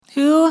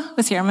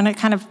Let's hear. I'm going to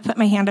kind of put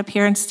my hand up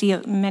here and see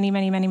many,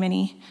 many, many,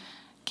 many.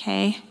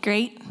 Okay,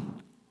 great.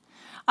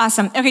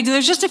 Awesome. Okay, so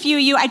there's just a few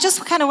of you. I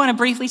just kind of want to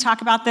briefly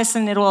talk about this,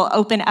 and it'll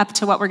open up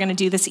to what we're going to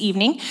do this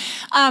evening.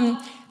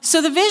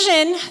 So the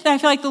vision that I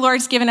feel like the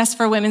Lord's given us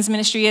for women's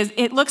ministry is,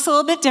 it looks a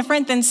little bit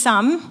different than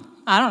some.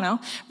 I don't know.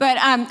 But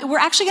we're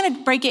actually going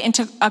to break it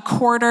into a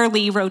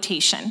quarterly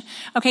rotation.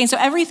 Okay, so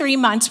every 3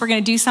 months, we're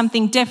going to do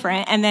something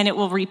different, and then it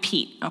will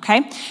repeat,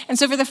 okay? And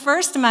so for the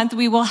first month,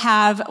 we will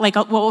have like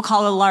what we'll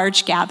call a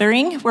large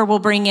gathering, where we'll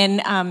bring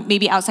in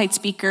maybe outside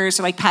speakers,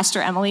 or like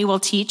Pastor Emily will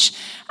teach.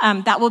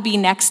 That will be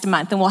next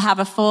month, and we'll have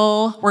a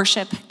full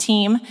worship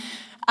team.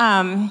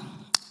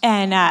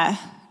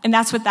 And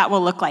that's what that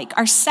will look like.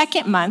 Our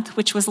second month,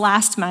 which was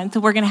last month,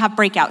 we're going to have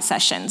breakout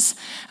sessions,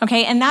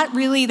 okay? And that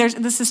really,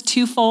 this is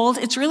twofold.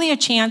 It's really a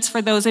chance for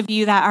those of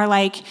you that are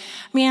like,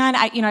 man,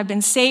 I've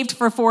been saved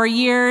for 4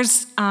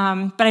 years, but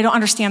I don't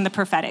understand the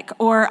prophetic,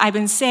 or I've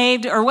been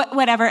saved, or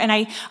whatever, and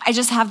I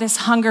just have this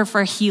hunger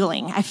for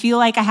healing. I feel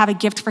like I have a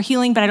gift for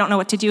healing, but I don't know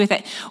what to do with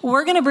it.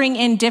 We're going to bring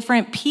in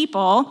different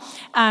people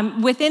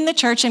within the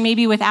church, and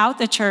maybe without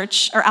the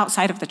church, or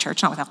outside of the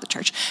church, not without the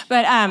church,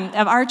 but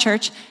of our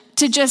church,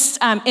 to just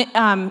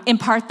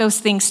impart those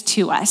things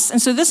to us.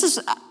 And so this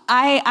is,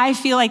 I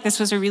feel like this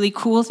was a really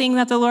cool thing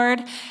that the Lord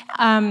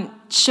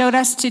showed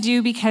us to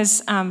do,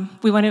 because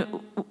we want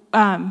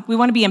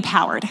to be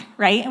empowered,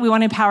 right? We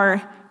want to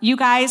empower you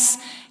guys,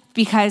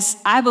 because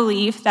I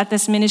believe that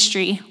this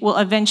ministry will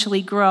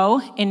eventually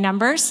grow in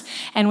numbers.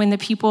 And when the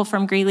people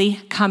from Greeley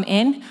come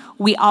in,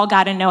 we all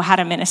got to know how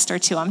to minister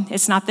to them.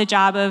 It's not the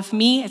job of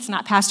me. It's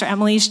not Pastor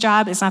Emily's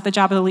job. It's not the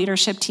job of the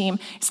leadership team.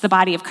 It's the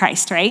body of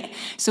Christ, right?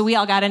 So we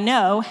all got to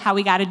know how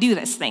we got to do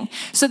this thing.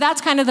 So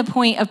that's kind of the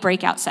point of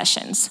breakout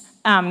sessions,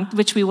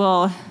 which we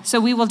will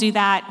do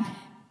that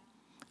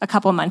a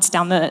couple months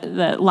down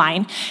the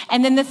line.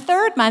 And then the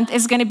third month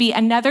is going to be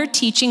another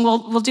teaching.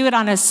 We'll do it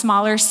on a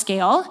smaller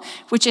scale,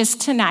 which is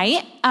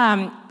tonight.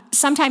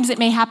 Sometimes it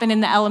may happen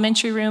in the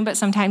elementary room, but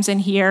sometimes in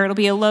here. It'll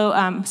be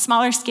a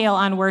smaller scale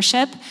on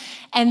worship.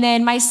 And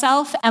then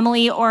myself,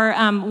 Emily, or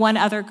one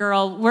other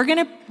girl, we're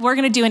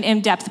gonna do an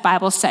in-depth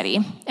Bible study.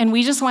 And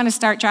we just want to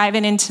start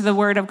driving into the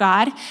Word of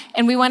God.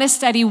 And we want to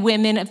study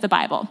women of the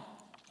Bible.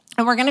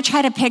 And we're going to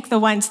try to pick the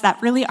ones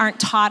that really aren't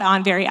taught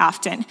on very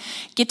often.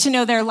 Get to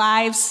know their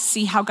lives,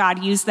 see how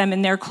God used them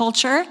in their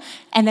culture,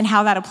 and then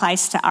how that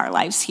applies to our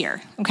lives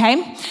here,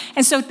 okay?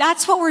 And so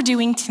that's what we're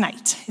doing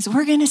tonight, is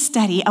we're going to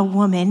study a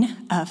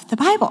woman of the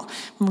Bible.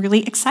 I'm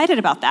really excited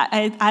about that.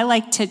 I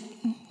like to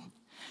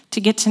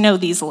get to know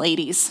these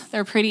ladies.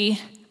 They're pretty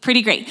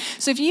great.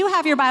 So if you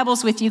have your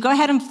Bibles with you, go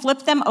ahead and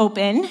flip them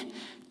open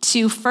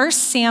to 1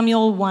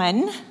 Samuel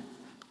 1.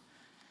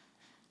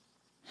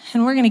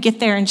 And we're going to get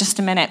there in just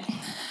a minute.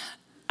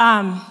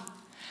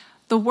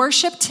 The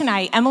worship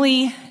tonight,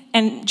 Emily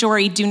and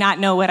Jory do not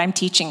know what I'm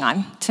teaching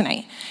on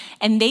tonight.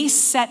 And they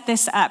set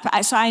this up.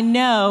 So I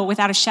know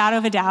without a shadow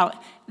of a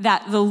doubt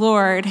that the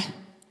Lord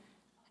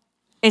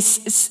is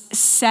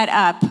set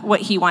up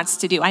what he wants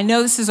to do. I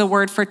know this is a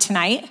word for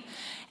tonight.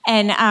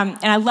 And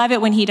I love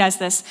it when he does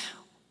this.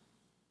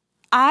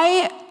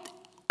 I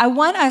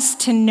want us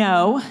to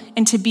know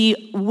and to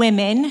be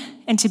women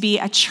and to be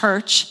a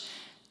church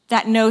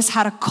that knows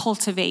how to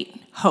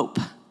cultivate hope,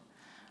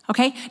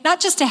 okay? Not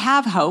just to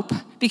have hope,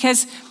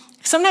 because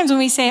sometimes when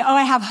we say, oh,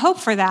 I have hope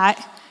for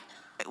that,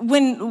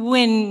 when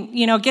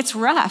it gets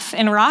rough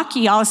and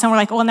rocky, all of a sudden we're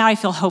like, well, now I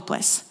feel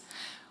hopeless.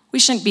 We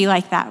shouldn't be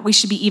like that. We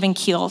should be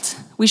even-keeled.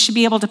 We should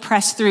be able to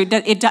press through.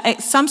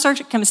 Some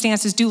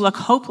circumstances do look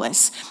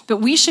hopeless, but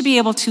we should be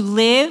able to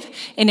live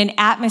in an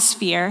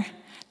atmosphere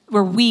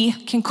where we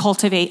can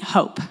cultivate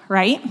hope,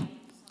 right?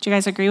 Do you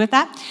guys agree with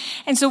that?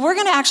 And so we're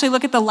going to actually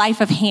look at the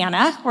life of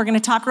Hannah. We're going to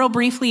talk real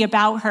briefly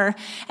about her.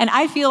 And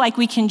I feel like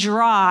we can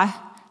draw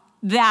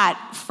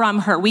that from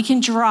her. We can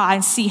draw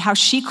and see how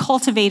she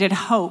cultivated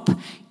hope,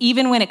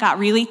 even when it got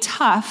really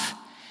tough,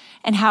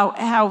 and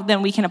how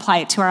then we can apply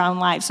it to our own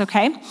lives,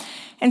 okay?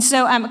 And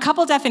so a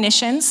couple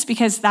definitions,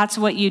 because that's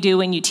what you do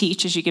when you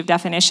teach, is you give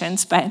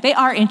definitions, but they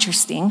are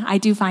interesting. I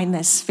do find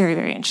this very,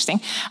 very interesting.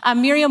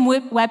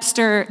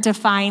 Merriam-Webster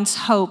defines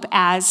hope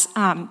as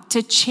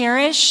to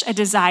cherish a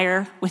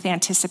desire with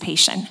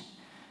anticipation.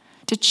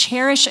 To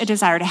cherish a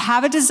desire, to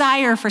have a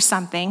desire for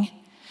something,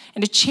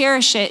 and to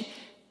cherish it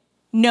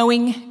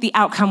knowing the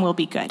outcome will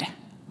be good,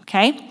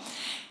 okay?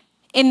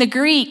 In the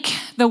Greek,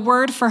 the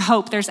word for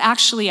hope, there's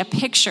actually a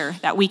picture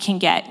that we can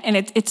get, and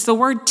it's the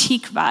word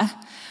tikva,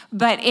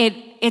 but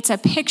it's a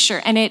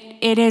picture, and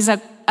it is a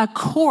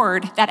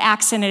cord that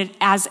acts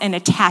as an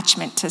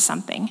attachment to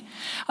something.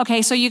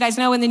 Okay, so you guys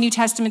know in the New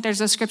Testament, there's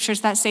those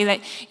scriptures that say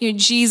that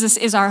Jesus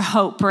is our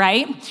hope,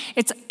 right?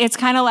 It's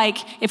kind of like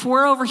if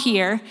we're over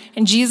here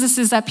and Jesus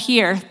is up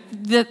here,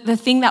 the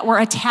thing that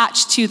we're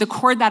attached to, the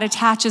cord that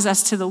attaches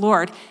us to the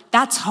Lord,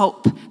 that's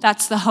hope.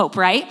 That's the hope,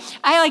 right?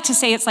 I like to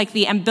say it's like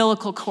the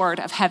umbilical cord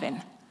of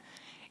heaven.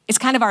 It's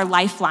kind of our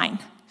lifeline.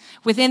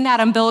 Within that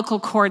umbilical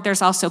cord,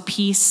 there's also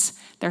peace,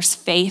 there's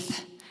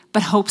faith,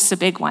 but hope's a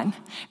big one.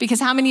 Because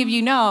how many of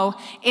you know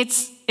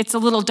it's it's a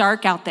little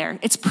dark out there.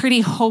 It's pretty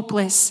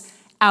hopeless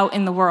out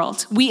in the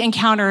world. We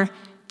encounter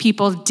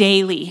people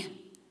daily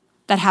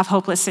that have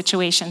hopeless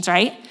situations,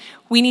 right?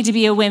 We need to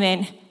be a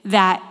women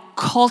that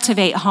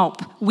cultivate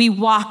hope. We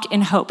walk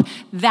in hope.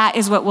 That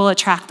is what will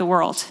attract the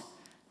world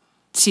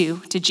to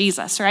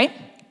Jesus, right?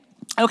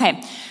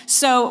 Okay,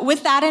 so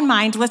with that in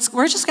mind,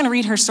 we're just going to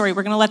read her story.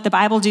 We're going to let the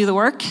Bible do the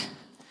work,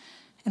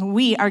 and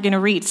we are going to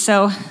read.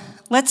 So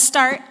let's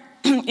start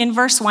in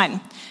verse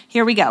 1.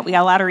 Here we go. We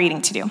got a lot of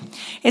reading to do.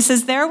 It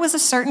says, there was a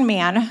certain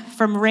man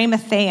from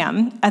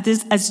Ramathaim, a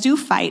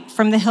Zuphite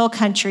from the hill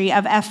country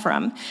of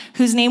Ephraim,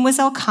 whose name was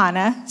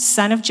Elkanah,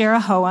 son of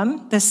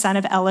Jeroham, the son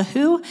of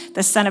Elihu,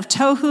 the son of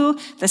Tohu,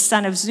 the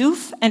son of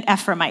Zuph, an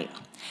Ephraimite.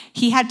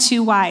 He had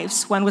 2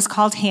 wives. One was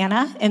called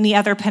Hannah, and the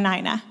other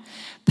Peninnah.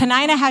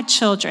 Peninnah had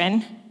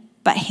children,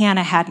 but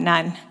Hannah had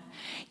none.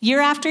 Year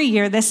after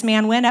year, this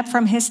man went up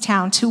from his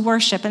town to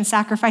worship and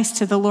sacrifice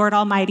to the Lord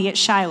Almighty at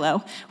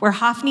Shiloh, where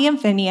Hophni and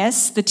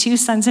Phinehas, the 2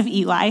 sons of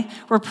Eli,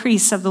 were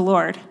priests of the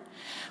Lord.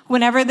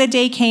 Whenever the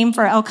day came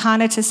for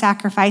Elkanah to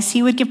sacrifice,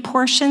 he would give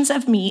portions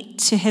of meat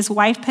to his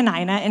wife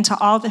Peninnah and to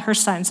all her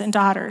sons and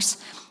daughters.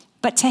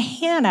 But to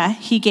Hannah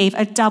he gave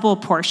a double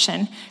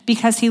portion,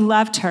 because he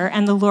loved her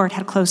and the Lord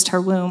had closed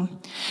her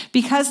womb.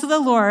 Because the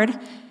Lord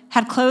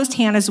had closed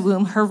Hannah's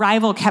womb, her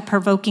rival kept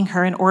provoking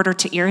her in order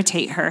to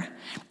irritate her.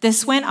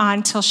 This went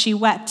on till she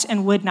wept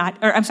and would not,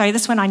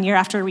 this went on year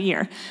after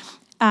year.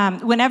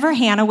 Whenever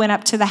Hannah went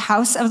up to the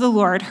house of the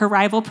Lord, her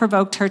rival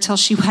provoked her till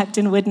she wept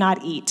and would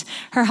not eat.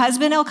 Her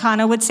husband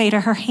Elkanah would say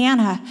to her,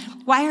 Hannah,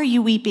 why are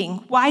you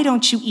weeping? Why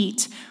don't you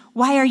eat?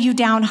 Why are you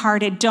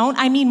downhearted? Don't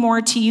I mean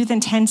more to you than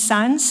 10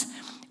 sons?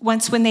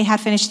 Once when they had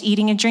finished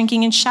eating and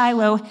drinking in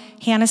Shiloh,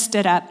 Hannah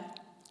stood up.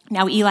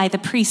 Now Eli the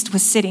priest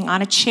was sitting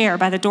on a chair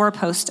by the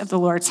doorpost of the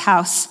Lord's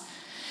house.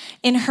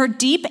 In her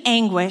deep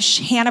anguish,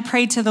 Hannah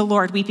prayed to the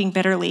Lord, weeping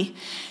bitterly.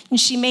 And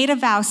she made a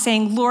vow,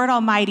 saying, Lord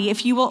Almighty,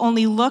 if you will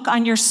only look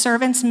on your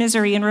servant's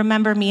misery and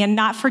remember me and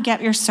not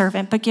forget your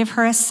servant, but give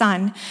her a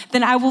son,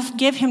 then I will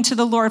give him to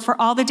the Lord for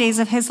all the days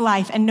of his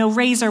life, and no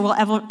razor will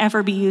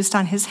ever be used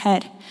on his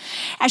head.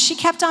 As she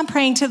kept on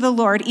praying to the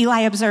Lord,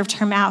 Eli observed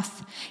her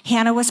mouth.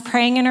 Hannah was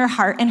praying in her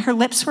heart, and her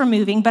lips were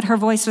moving, but her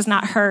voice was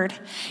not heard.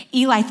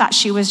 Eli thought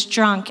she was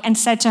drunk and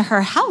said to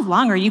her, how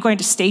long are you going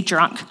to stay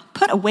drunk?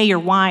 Put away your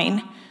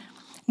wine.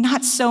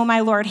 Not so,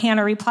 my Lord,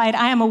 Hannah replied.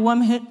 I am a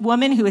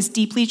woman who is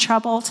deeply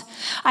troubled.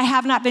 I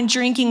have not been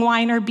drinking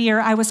wine or beer.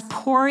 I was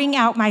pouring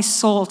out my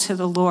soul to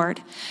the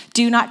Lord.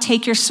 Do not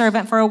take your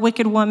servant for a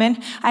wicked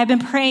woman. I have been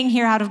praying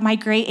here out of my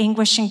great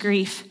anguish and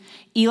grief.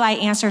 Eli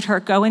answered her,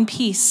 go in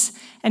peace,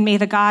 and may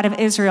the God of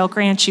Israel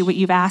grant you what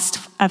you've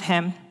asked of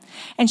him.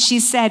 And she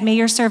said, may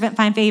your servant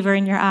find favor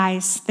in your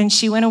eyes. Then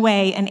she went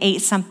away and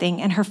ate something,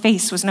 and her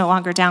face was no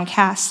longer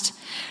downcast.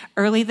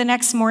 Early the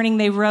next morning,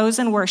 they rose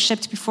and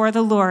worshiped before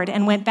the Lord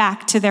and went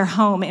back to their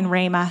home in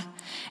Ramah.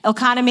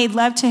 Elkanah made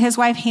love to his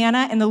wife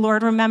Hannah, and the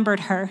Lord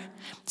remembered her.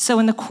 So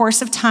in the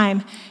course of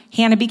time,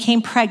 Hannah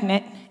became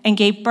pregnant and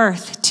gave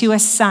birth to a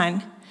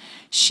son.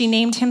 She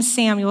named him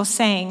Samuel,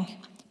 saying,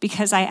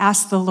 because I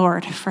asked the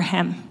Lord for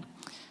him.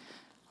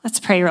 Let's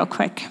pray real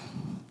quick.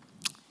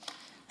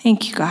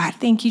 Thank you, God.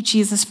 Thank you,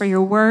 Jesus, for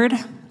your word.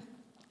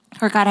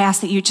 Lord God, I ask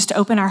that you just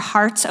open our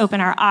hearts,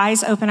 open our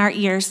eyes, open our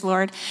ears,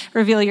 Lord.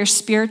 Reveal your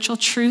spiritual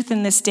truth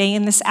in this day,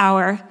 in this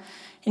hour.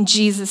 In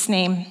Jesus'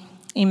 name,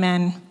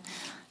 amen.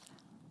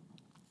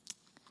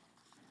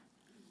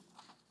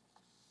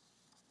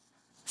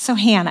 So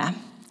Hannah,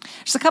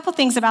 there's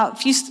a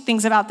few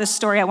things about this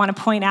story I want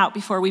to point out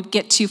before we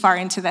get too far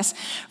into this.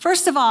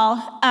 First of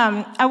all,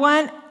 I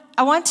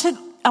want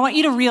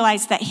you to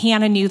realize that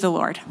Hannah knew the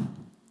Lord,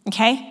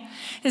 okay?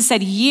 It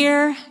said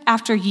year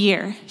after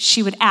year,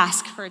 she would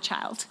ask for a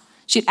child.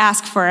 She'd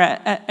ask for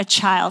a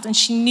child, and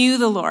she knew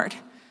the Lord.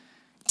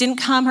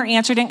 Her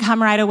answer didn't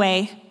come right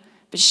away,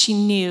 but she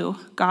knew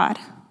God.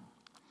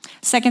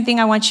 Second thing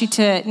I want you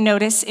to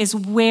notice is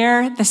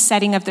where the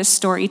setting of this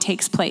story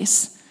takes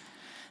place.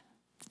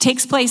 It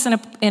takes place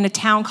in a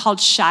town called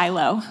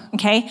Shiloh,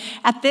 okay?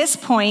 At this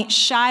point,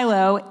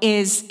 Shiloh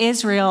is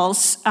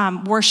Israel's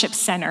worship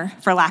center,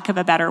 for lack of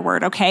a better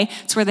word, okay?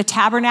 It's where the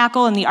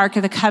tabernacle and the Ark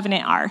of the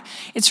Covenant are.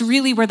 It's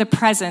really where the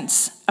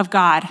presence of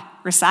God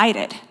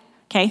resided,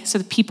 okay? So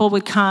the people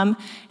would come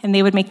and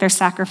they would make their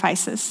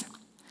sacrifices.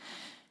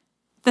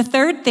 The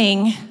third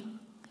thing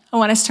I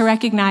want us to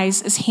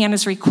recognize is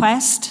Hannah's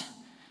request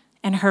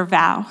and her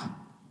vow,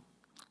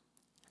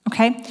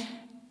 okay?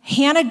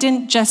 Hannah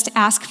didn't just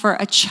ask for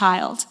a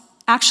child.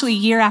 Actually,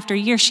 year after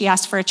year, she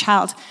asked for a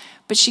child,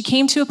 but she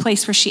came to a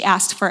place where she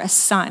asked for a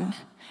son.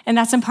 And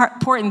that's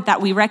important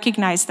that we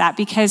recognize that,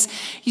 because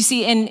you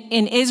see,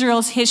 in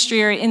Israel's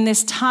history, or in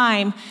this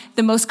time,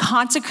 the most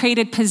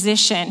consecrated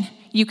position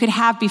you could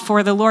have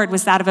before the Lord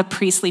was that of a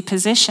priestly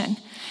position.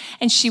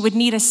 And she would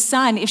need a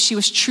son if she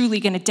was truly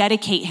going to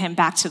dedicate him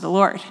back to the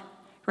Lord,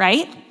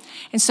 right?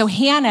 And so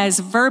Hannah's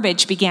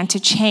verbiage began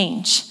to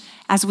change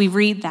as we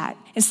read that.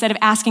 Instead of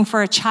asking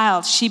for a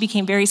child, she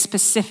became very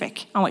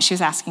specific on what she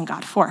was asking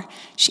God for.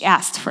 She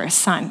asked for a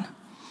son.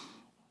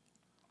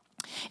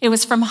 It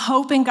was from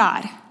hope in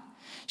God.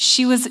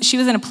 She was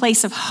in a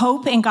place of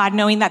hope in God,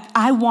 knowing that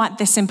I want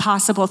this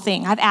impossible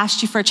thing. I've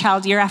asked you for a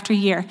child year after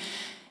year.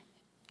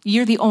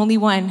 You're the only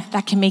one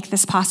that can make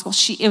this possible.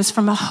 It was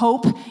from a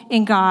hope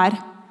in God,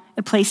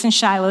 a place in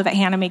Shiloh, that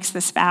Hannah makes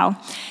this vow.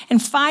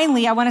 And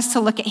finally, I want us to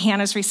look at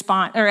Hannah's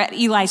response, or at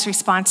Eli's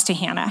response to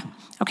Hannah.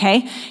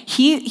 Okay?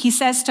 He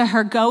says to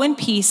her, "Go in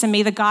peace, and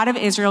may the God of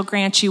Israel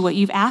grant you what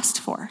you've asked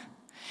for."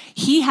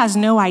 He has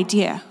no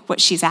idea what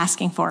she's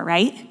asking for,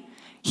 right?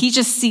 He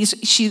just sees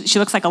she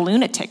looks like a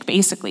lunatic,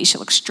 basically. She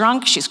looks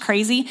drunk, she's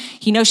crazy.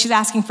 He knows she's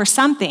asking for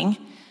something.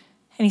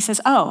 And he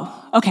says, "Oh,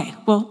 okay,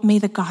 well, may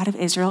the God of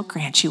Israel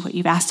grant you what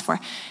you've asked for."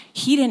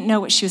 He didn't know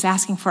what she was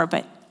asking for,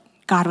 but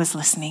God was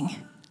listening.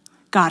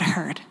 God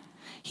heard.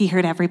 He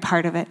heard every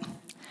part of it.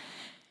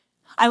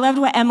 I loved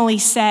what Emily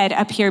said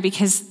up here,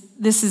 because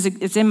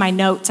it's in my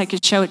notes. I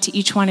could show it to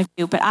each one of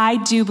you. But I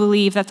do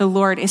believe that the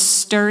Lord is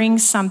stirring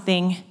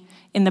something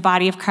in the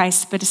body of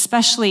Christ, but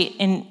especially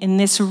in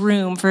this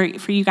room for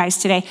you guys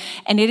today.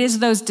 And it is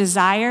those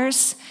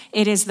desires,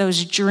 it is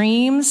those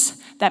dreams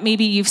that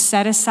maybe you've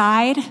set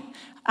aside.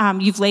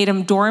 You've laid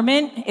them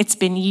dormant. It's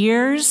been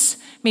years.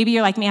 Maybe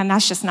you're like, man,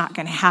 that's just not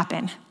going to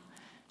happen.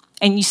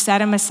 And you set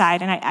them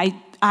aside. And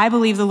I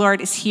believe the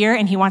Lord is here,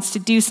 and he wants to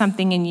do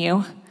something in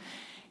you.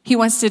 He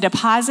wants to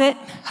deposit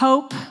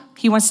hope.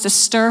 He wants to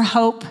stir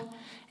hope,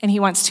 and he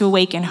wants to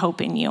awaken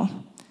hope in you.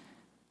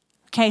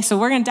 Okay, so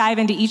we're going to dive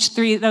into each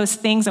three of those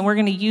things, and we're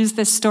going to use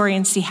this story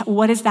and see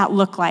what does that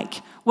look like?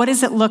 What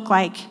does it look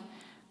like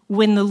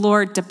when the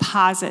Lord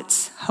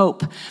deposits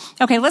hope?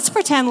 Okay, let's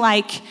pretend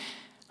like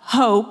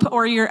hope,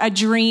 or a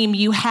dream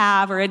you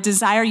have, or a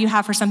desire you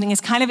have for something, is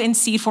kind of in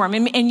seed form,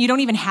 and you don't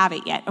even have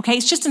it yet. Okay,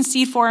 it's just in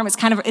seed form.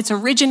 It's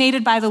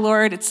originated by the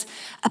Lord. It's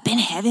up in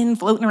heaven,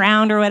 floating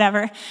around or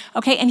whatever.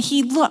 Okay, and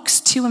he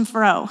looks to and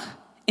fro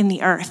in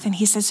the earth, and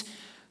he says,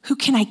 "Who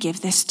can I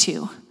give this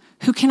to?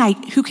 Who can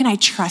I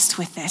trust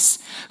with this?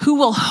 Who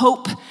will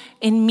hope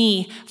in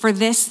me for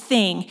this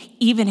thing,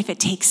 even if it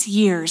takes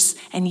years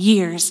and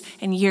years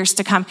and years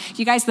to come?"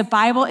 You guys, the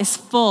Bible is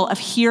full of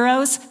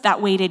heroes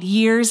that waited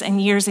years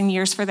and years and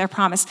years for their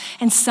promise.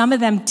 And some of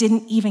them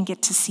didn't even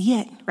get to see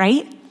it,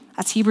 right?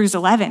 That's Hebrews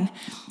 11.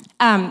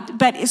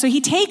 But so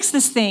he takes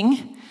this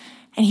thing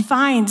and he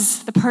finds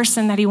the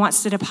person that he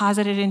wants to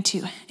deposit it into,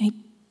 and he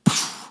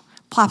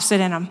plops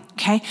it in him,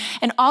 okay?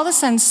 And all of a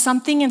sudden,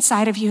 something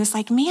inside of you is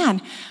like,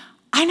 man,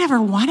 I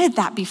never wanted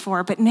that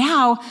before, but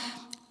now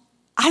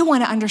I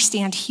want to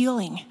understand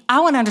healing. I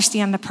want to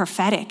understand the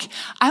prophetic.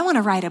 I want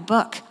to write a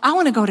book. I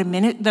want to go to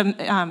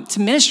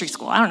ministry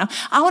school. I don't know.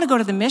 I want to go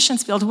to the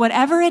missions field.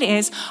 Whatever it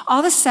is, all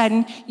of a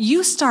sudden,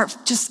 you start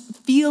just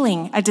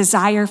feeling a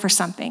desire for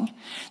something.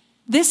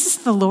 This is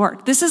the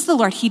Lord. This is the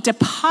Lord. He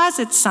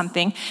deposits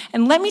something.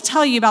 And let me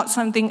tell you about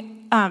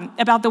something,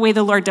 about the way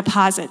the Lord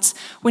deposits.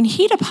 When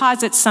he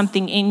deposits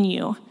something in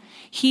you,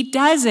 he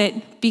does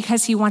it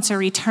because he wants a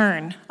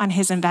return on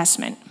his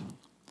investment.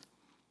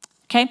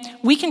 Okay?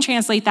 We can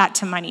translate that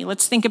to money.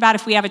 Let's think about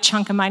if we have a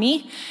chunk of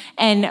money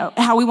and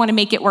how we want to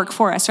make it work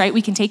for us, right?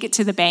 We can take it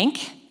to the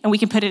bank and we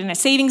can put it in a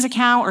savings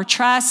account or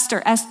trust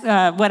or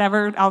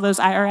whatever, all those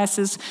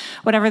IRSs,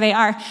 whatever they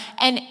are.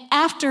 And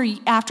after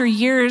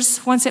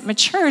years, once it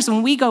matures,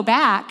 when we go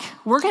back,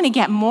 we're going to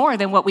get more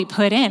than what we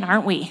put in,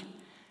 aren't we?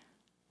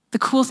 The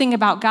cool thing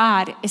about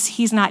God is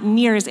he's not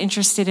near as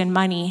interested in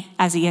money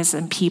as he is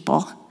in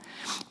people.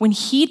 When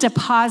he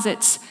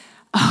deposits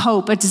a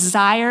hope, a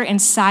desire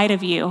inside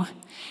of you,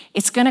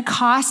 it's going to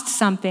cost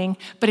something,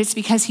 but it's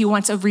because he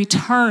wants a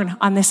return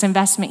on this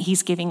investment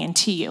he's giving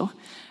into you.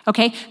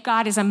 Okay?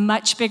 God is a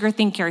much bigger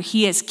thinker.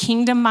 He is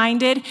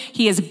kingdom-minded.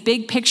 He is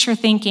big picture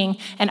thinking.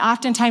 And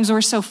oftentimes we're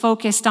so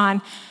focused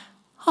on,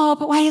 oh,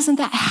 but why isn't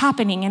that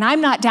happening? And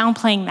I'm not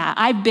downplaying that.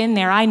 I've been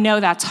there. I know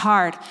that's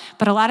hard.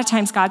 But a lot of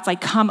times God's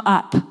like, come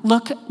up,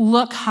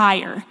 look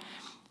higher,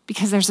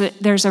 because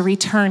there's a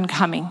return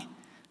coming.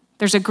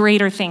 There's a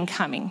greater thing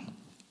coming.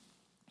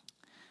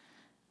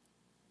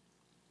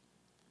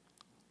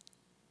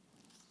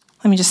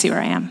 Let me just see where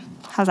I am.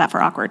 How's that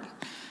for awkward?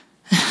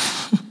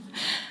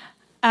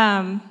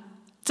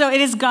 So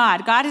it is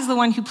God. God is the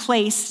one who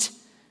placed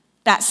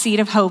that seed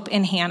of hope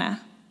in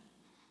Hannah.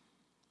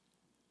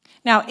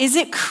 Now, is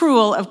it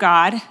cruel of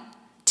God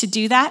to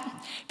do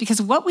that?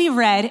 Because what we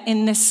read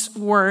in this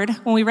word,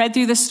 when we read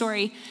through the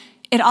story,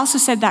 it also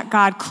said that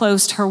God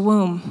closed her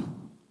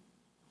womb.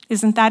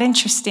 Isn't that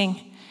interesting?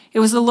 It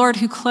was the Lord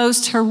who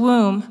closed her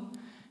womb,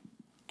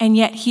 and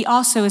yet he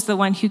also is the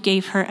one who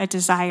gave her a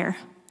desire.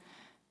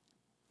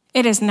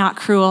 It is not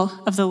cruel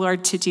of the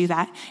Lord to do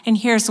that. And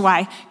here's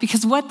why.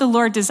 Because what the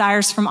Lord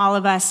desires from all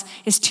of us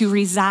is to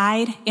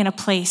reside in a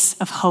place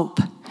of hope.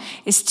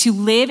 is to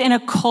live in a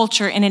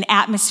culture, in an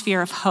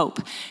atmosphere of hope.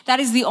 That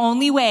is the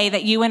only way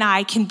that you and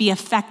I can be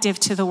effective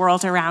to the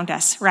world around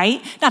us,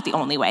 right? Not the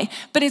only way,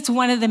 but it's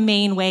one of the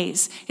main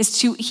ways.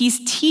 He's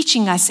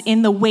teaching us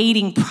in the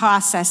waiting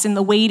process, in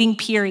the waiting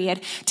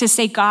period, to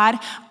say, God,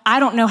 I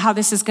don't know how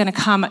this is going to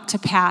come to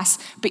pass,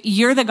 but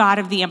you're the God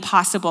of the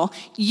impossible.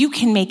 You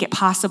can make it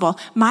possible.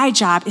 My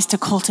job is to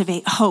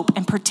cultivate hope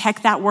and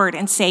protect that word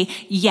and say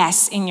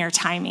yes in your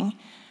timing.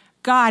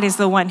 God is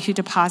the one who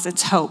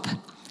deposits hope.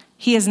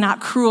 He is not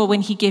cruel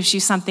when he gives you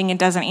something and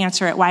doesn't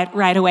answer it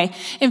right away.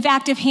 In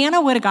fact, if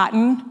Hannah would have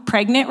gotten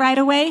pregnant right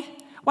away,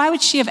 why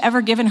would she have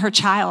ever given her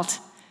child?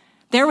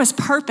 There was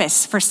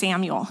purpose for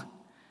Samuel.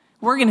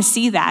 We're going to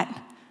see that.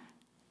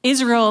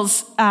 Israel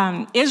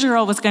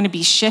was going to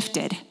be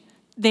shifted.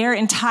 Their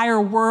entire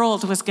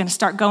world was going to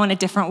start going a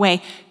different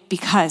way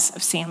because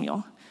of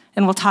Samuel.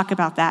 And we'll talk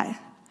about that.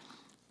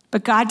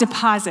 But God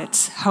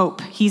deposits hope.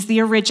 He's the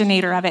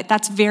originator of it.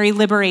 That's very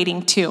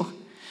liberating too.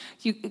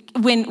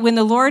 When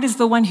the Lord is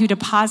the one who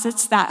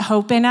deposits that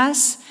hope in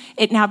us,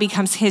 it now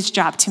becomes his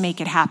job to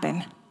make it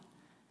happen.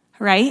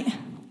 Right?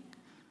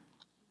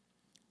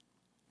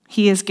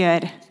 He is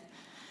good.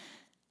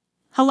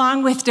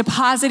 Along with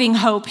depositing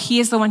hope,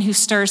 he is the one who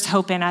stirs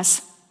hope in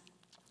us.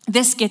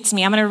 This gets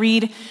me. I'm going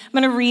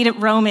to read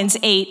Romans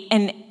 8,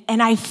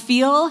 and I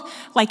feel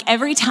like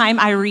every time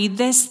I read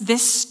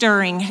this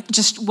stirring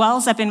just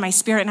wells up in my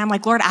spirit, and I'm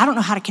like, Lord, I don't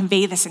know how to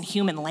convey this in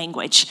human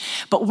language,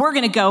 but we're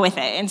going to go with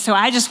it. And so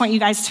I just want you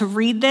guys to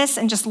read this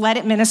and just let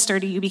it minister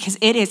to you because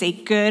it is a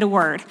good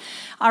word.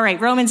 All right,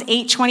 Romans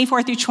 8,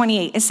 24 through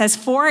 28. It says,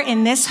 "For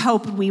in this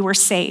hope we were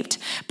saved,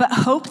 but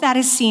hope that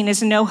is seen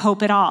is no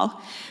hope at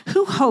all.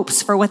 Who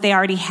hopes for what they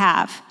already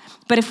have?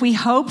 But if we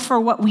hope for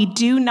what we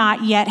do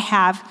not yet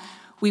have,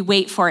 we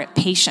wait for it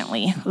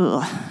patiently."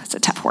 Ugh, that's a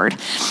tough word.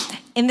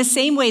 "In the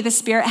same way, the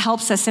Spirit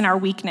helps us in our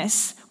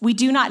weakness. We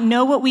do not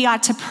know what we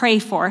ought to pray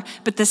for,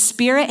 but the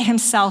Spirit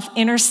himself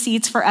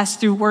intercedes for us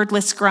through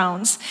wordless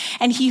groans.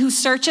 And he who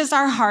searches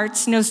our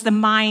hearts knows the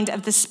mind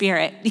of the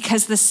Spirit,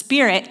 because the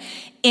Spirit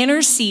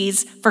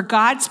intercedes for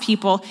God's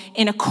people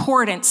in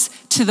accordance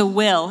to the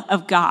will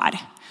of God."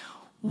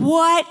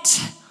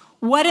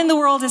 What in the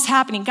world is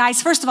happening?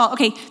 Guys, first of all,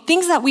 okay,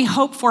 things that we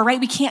hope for,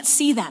 right? We can't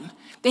see them.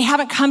 They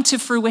haven't come to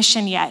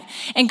fruition yet.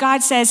 And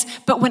God says,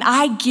 but when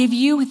I give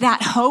you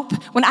that hope,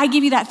 when I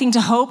give you that thing to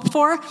hope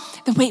for,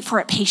 then wait for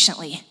it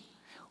patiently.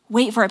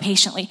 Wait for it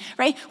patiently,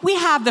 right? We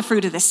have the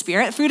fruit of the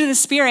Spirit. The fruit of the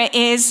Spirit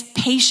is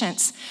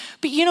patience.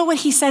 But you know what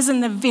he says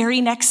in the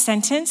very next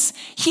sentence?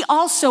 He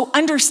also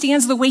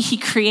understands the way he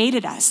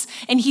created us.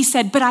 And he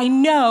said, but I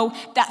know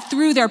that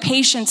through their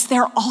patience,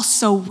 they're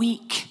also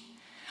weak.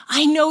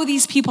 I know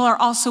these people are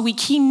also weak.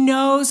 He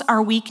knows our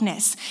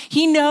weakness.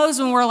 He knows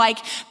when we're like,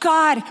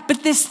 God,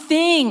 but this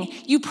thing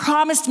you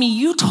promised me,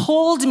 you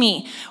told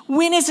me,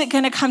 when is it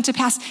going to come to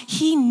pass?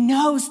 He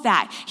knows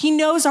that. He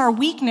knows our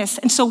weakness.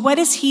 And so what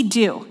does he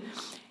do?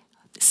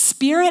 The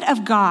Spirit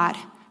of God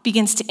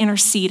begins to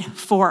intercede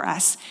for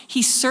us.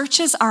 He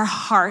searches our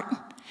heart.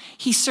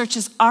 He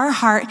searches our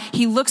heart.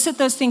 He looks at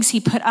those things he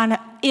put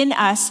in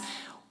us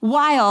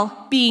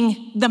while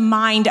being the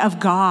mind of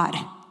God.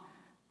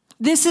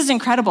 This is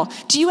incredible.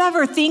 Do you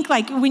ever think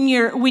like when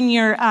you've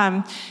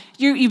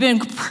been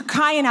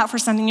crying out for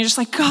something, you're just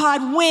like,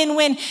 God,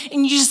 when,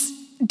 and you just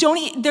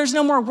there's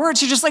no more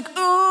words. You're just like,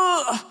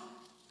 ugh,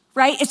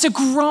 right? It's a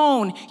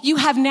groan. You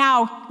have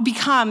now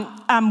become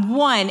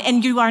one,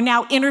 and you are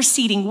now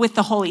interceding with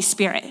the Holy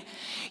Spirit.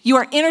 You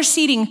are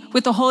interceding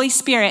with the Holy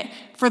Spirit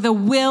for the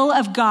will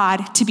of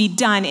God to be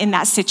done in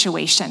that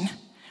situation.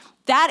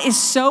 That is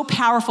so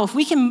powerful. If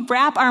we can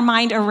wrap our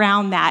mind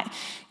around that,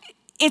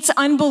 it's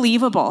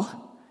unbelievable.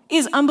 It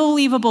is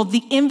unbelievable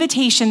the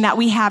invitation that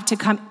we have to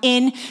come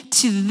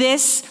into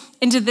this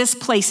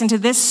place, into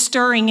this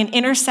stirring and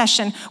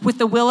intercession with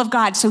the will of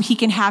God so he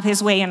can have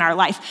his way in our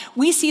life.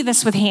 We see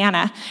this with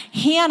Hannah.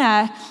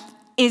 Hannah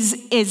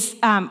is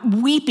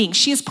weeping.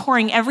 She is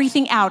pouring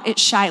everything out at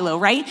Shiloh,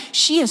 right?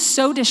 She is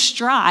so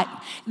distraught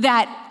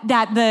that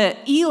the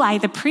Eli,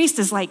 the priest,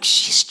 is like,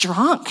 she's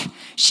drunk.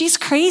 She's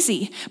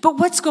crazy. But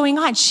what's going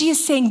on? She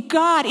is saying,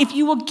 God, if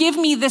you will give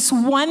me this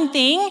one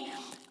thing,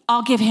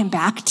 I'll give him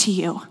back to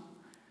you.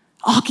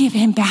 I'll give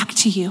him back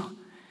to you.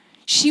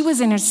 She was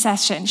in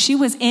intercession. She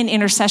was in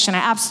intercession. I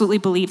absolutely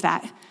believe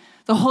that.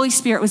 The Holy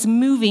Spirit was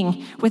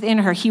moving within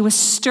her. He was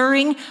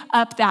stirring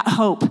up that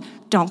hope.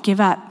 Don't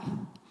give up.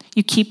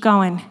 You keep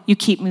going. You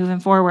keep moving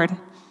forward.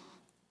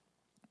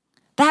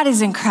 That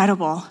is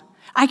incredible.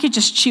 I could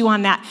just chew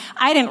on that.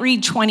 I didn't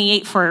read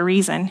 28 for a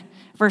reason.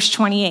 Verse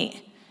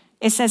 28.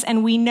 It says,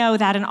 and we know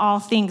that in all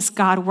things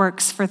God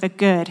works for the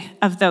good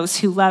of those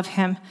who love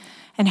him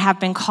and have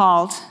been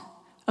called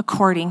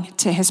according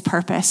to his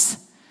purpose.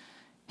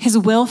 His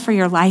will for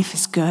your life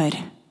is good.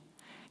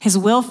 His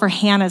will for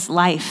Hannah's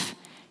life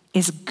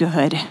is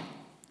good.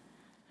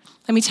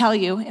 Let me tell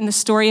you, in the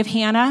story of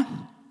Hannah,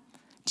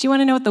 do you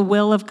want to know what the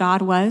will of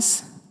God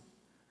was?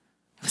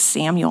 It was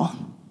Samuel.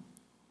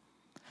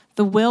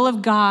 The will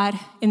of God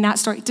in that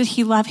story, did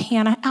he love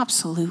Hannah?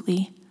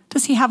 Absolutely.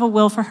 Does he have a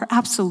will for her?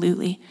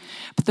 Absolutely.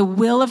 But the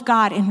will of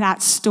God in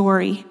that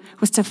story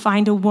was to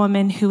find a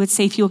woman who would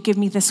say, if you'll give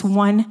me this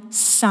one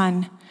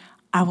son,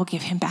 I will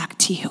give him back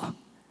to you.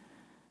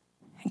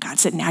 And God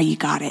said, now you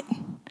got it.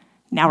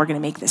 Now we're going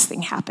to make this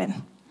thing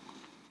happen.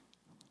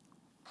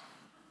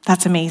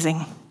 That's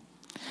amazing.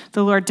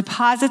 The Lord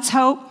deposits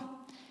hope.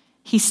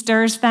 He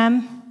stirs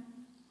them.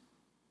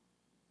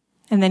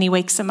 And then he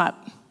wakes them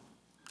up.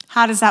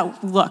 How does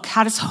that look?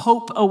 How does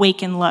hope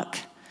awaken look?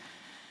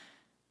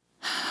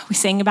 We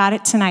sang about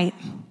it tonight.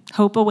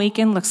 Hope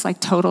awaken looks like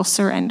total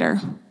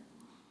surrender.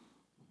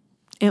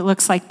 It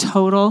looks like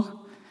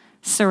total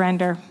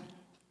surrender.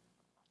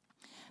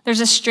 There's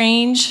a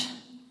strange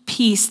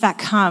peace that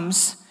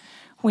comes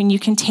when you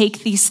can take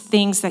these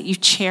things that you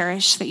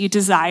cherish, that you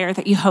desire,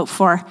 that you hope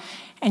for,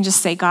 and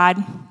just say,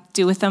 God,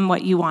 do with them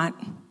what you want.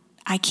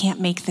 I can't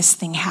make this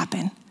thing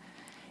happen.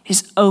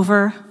 It's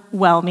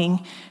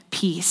overwhelming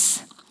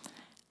peace.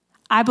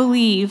 I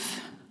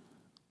believe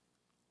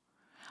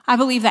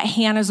that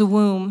Hannah's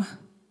womb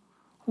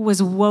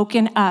was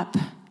woken up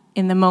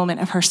in the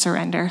moment of her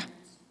surrender.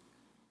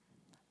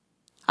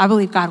 I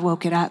believe God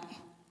woke it up.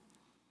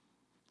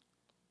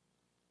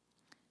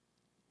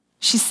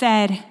 She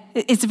said,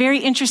 it's very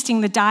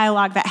interesting, the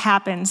dialogue that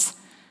happens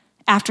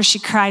after she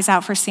cries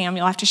out for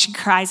Samuel, after she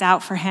cries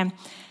out for him,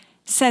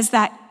 says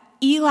that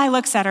Eli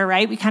looks at her,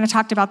 right? We kind of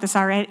talked about this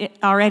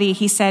already.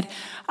 He said,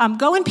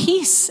 go in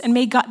peace, and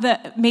may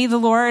the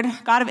Lord,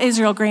 God of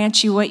Israel,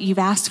 grant you what you've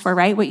asked for,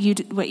 right? What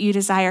you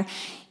desire.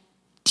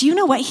 Do you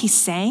know what he's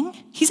saying?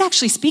 He's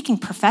actually speaking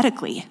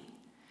prophetically.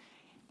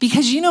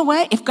 Because you know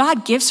what? If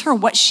God gives her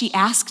what she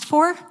asked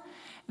for,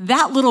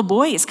 that little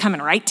boy is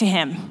coming right to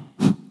him.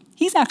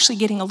 He's actually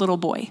getting a little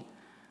boy,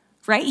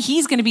 right?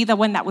 He's going to be the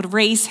one that would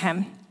raise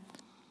him.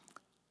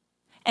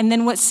 And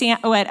then what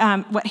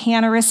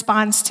Hannah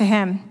responds to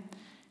him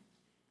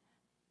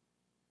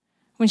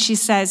when she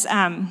says,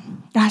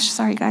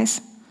 sorry,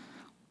 guys.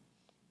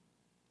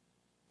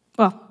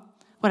 Well,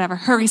 whatever.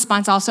 Her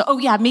response also,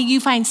 may you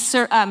find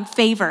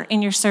favor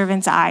in your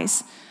servant's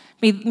eyes.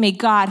 May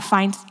God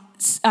find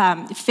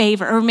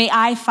favor, or may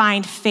I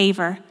find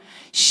favor.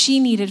 She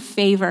needed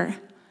favor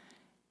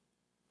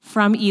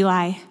from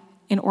Eli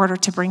in order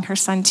to bring her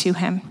son to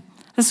him.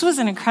 This was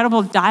an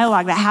incredible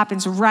dialogue that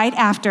happens right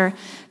after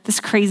this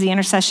crazy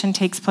intercession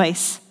takes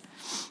place.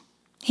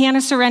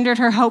 Hannah surrendered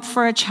her hope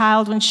for a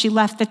child when she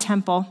left the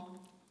temple.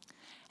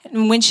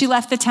 And when she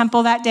left the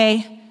temple that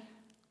day,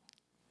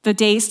 the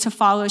days to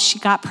follow, she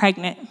got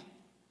pregnant.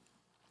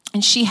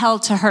 And she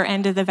held to her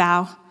end of the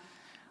vow.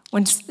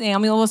 When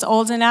Samuel was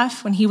old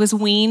enough, when he was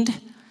weaned,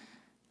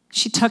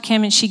 she took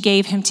him and she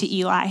gave him to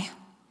Eli.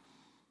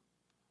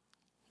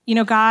 You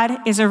know,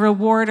 God is a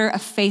rewarder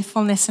of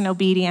faithfulness and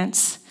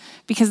obedience,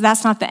 because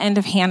that's not the end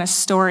of Hannah's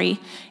story.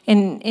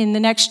 In the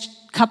next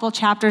couple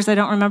chapters, I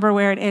don't remember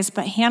where it is,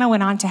 but Hannah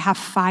went on to have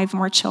 5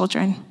 more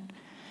children.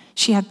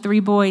 She had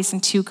 3 boys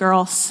and 2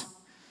 girls.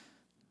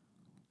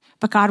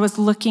 But God was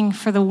looking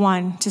for the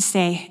one to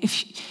say,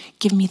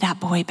 give me that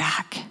boy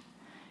back.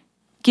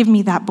 Give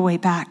me that boy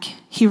back.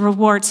 He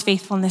rewards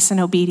faithfulness and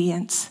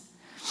obedience.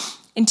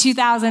 In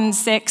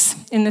 2006,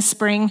 in the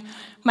spring,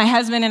 my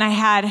husband and I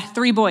had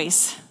 3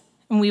 boys.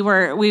 And we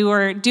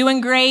were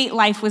doing great.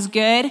 Life was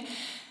good.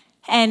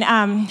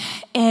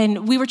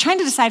 And we were trying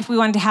to decide if we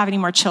wanted to have any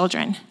more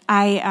children.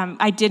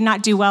 I did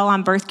not do well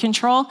on birth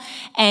control.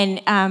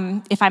 And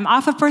if I'm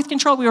off of birth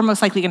control, we were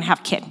most likely going to have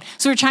a kid.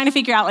 So we were trying to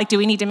figure out, do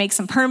we need to make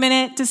some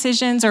permanent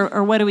decisions,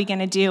 or what are we going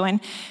to do?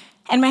 And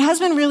my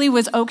husband really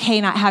was okay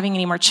not having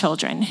any more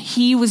children.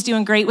 He was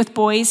doing great with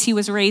boys. He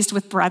was raised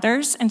with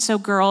brothers. And so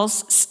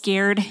girls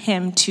scared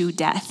him to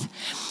death.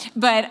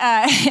 But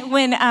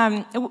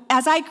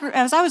as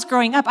I was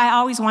growing up, I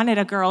always wanted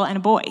a girl and a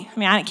boy. I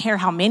mean, I didn't care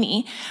how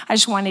many. I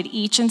just wanted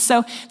each. And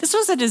so this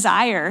was a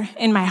desire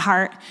in my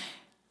heart.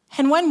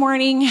 And one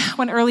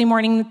early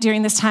morning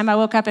during this time, I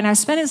woke up and I was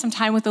spending some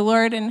time with the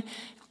Lord. And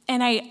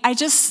I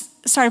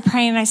just started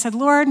praying. And I said,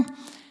 Lord,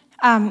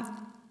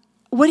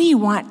 what do you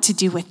want to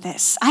do with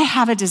this? I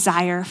have a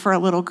desire for a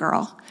little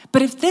girl.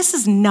 But if this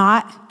is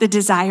not the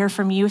desire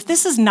from you, if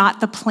this is not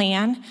the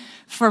plan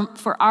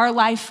for our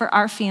life, for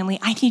our family,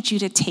 I need you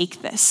to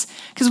take this.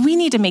 Because we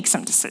need to make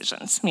some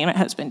decisions. Me and my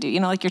husband do.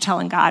 You're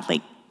telling God,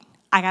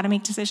 I got to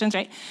make decisions,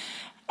 right?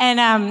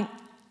 And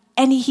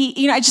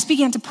he, I just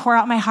began to pour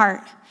out my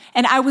heart.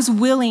 And I was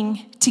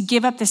willing to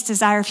give up this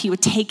desire if he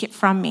would take it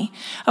from me.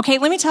 Okay,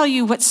 let me tell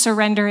you what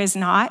surrender is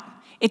not.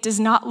 It does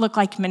not look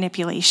like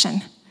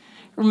manipulation.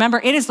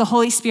 Remember, it is the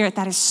Holy Spirit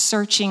that is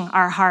searching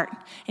our heart.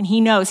 And he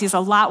knows. He's a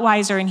lot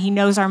wiser, and he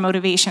knows our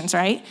motivations,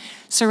 right?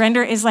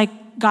 Surrender is like,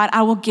 God,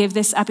 I will give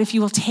this up. If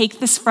you will take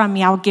this from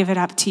me, I will give it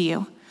up to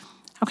you.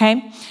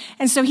 Okay?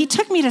 And so he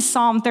took me to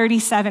Psalm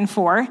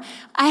 37:4.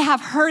 I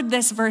have heard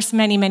this verse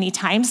many, many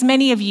times.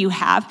 Many of you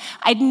have.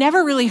 I'd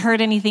never really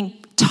heard anything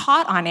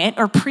taught on it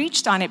or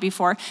preached on it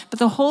before, but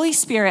the Holy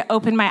Spirit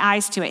opened my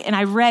eyes to it, and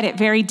I read it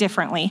very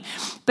differently.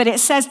 But it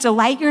says,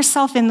 delight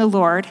yourself in the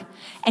Lord,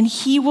 and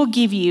he will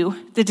give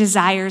you the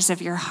desires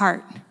of your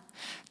heart.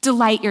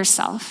 Delight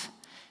yourself.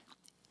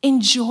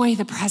 Enjoy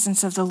the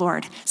presence of the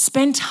Lord.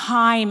 Spend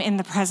time in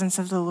the presence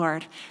of the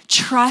Lord.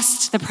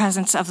 Trust the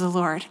presence of the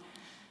Lord.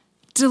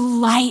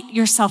 Delight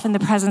yourself in the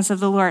presence of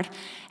the Lord.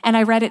 And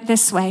I read it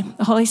this way.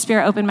 The Holy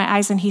Spirit opened my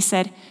eyes and he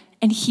said,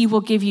 and he will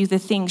give you the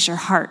things your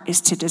heart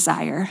is to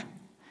desire.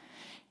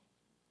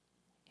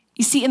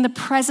 You see, in the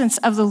presence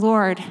of the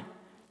Lord,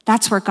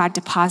 that's where God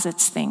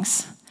deposits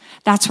things.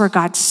 That's where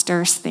God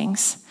stirs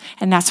things.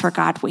 And that's where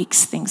God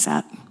wakes things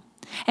up.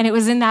 And it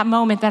was in that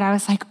moment that I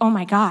was like, oh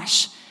my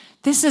gosh,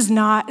 this is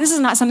not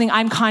something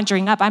I'm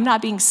conjuring up. I'm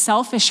not being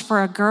selfish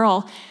for a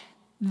girl.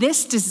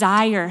 This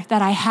desire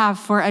that I have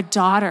for a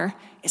daughter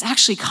is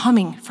actually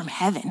coming from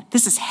heaven.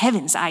 This is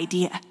heaven's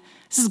idea.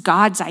 This is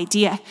God's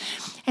idea.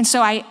 And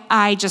so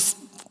I just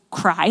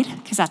cried,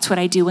 because that's what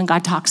I do when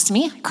God talks to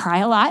me. I cry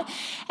a lot.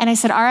 And I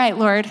said, all right,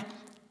 Lord,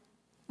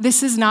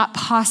 this is not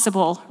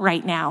possible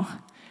right now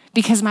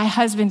because my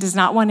husband does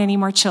not want any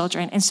more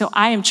children. And so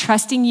I am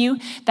trusting you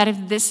that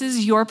if this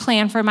is your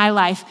plan for my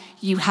life,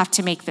 you have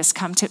to make this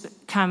come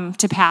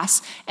to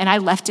pass. And I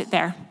left it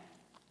there.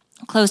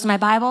 Closed my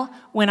Bible,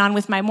 went on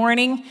with my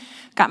morning,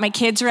 got my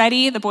kids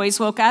ready. The boys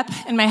woke up,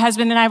 and my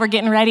husband and I were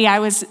getting ready. I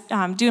was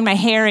doing my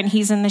hair, and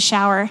he's in the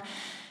shower.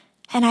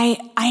 And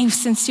I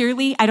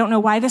sincerely, I don't know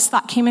why this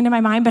thought came into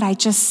my mind, but I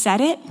just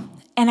said it.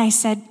 And I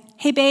said,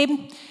 hey,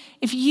 babe,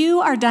 if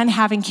you are done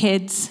having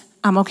kids,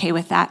 I'm okay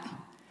with that.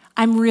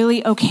 I'm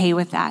really okay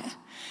with that.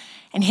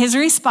 And his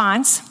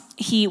response,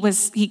 he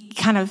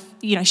kind of,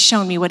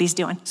 shown me what he's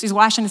doing. So he's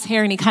washing his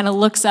hair, and he kind of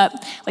looks up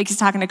like he's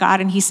talking to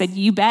God, and he said,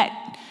 you bet.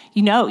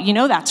 You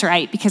know that's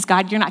right, because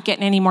God, you're not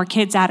getting any more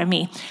kids out of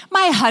me.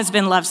 My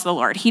husband loves the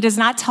Lord. He does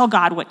not tell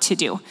God what to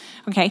do,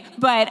 okay?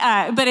 But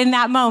in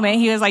that moment,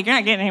 he was like, you're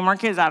not getting any more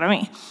kids out of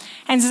me.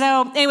 And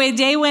so anyway, the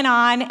day went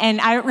on, and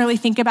I don't really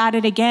think about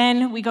it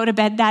again. We go to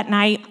bed that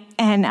night,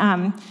 and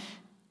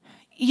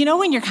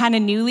when you're kind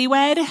of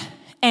newlywed,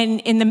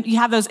 and you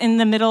have those in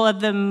the middle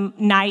of the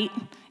night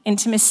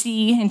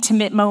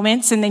intimate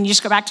moments, and then you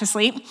just go back to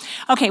sleep?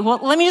 Okay, well,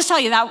 let me just tell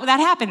you, that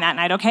happened that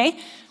night, okay?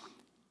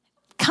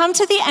 Come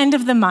to the end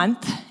of the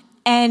month,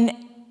 and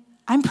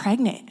I'm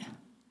pregnant.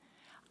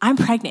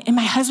 And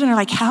my husband are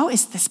like, how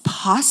is this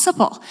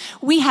possible?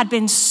 We had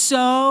been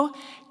so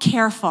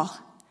careful.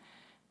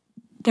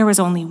 There was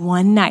only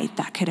one night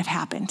that could have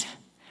happened,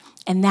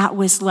 and that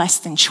was less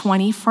than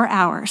 24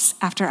 hours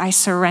after I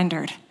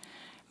surrendered.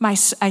 I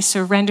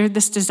surrendered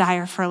this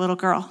desire for a little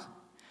girl.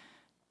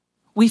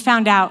 We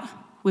found out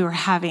we were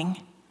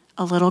having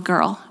a little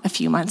girl a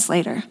few months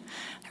later.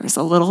 There was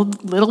a little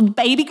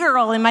baby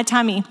girl in my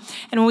tummy.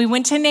 And when we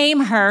went to name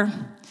her,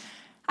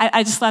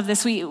 I just love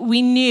this.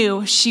 We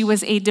knew she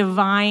was a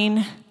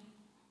divine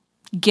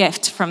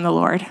gift from the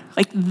Lord.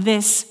 Like,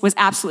 this was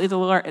absolutely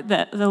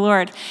the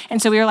Lord.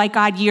 And so we were like,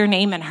 God, you're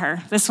naming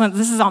her. This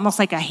is almost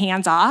like a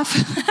hands-off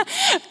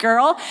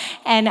girl.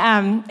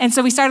 And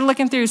so we started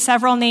looking through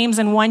several names,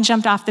 and one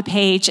jumped off the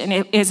page, and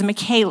it is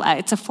Michaela.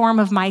 It's a form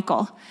of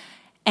Michael,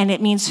 and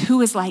it means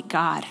who is like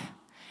God.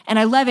 And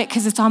I love it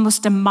because it's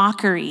almost a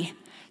mockery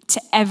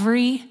to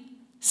every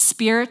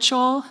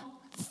spiritual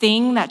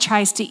thing that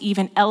tries to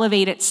even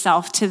elevate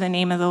itself to the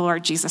name of the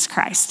Lord Jesus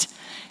Christ.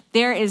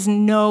 There is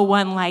no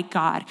one like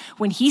God.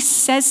 When he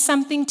says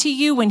something to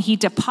you, when he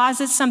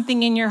deposits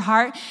something in your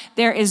heart,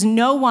 there is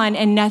no one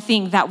and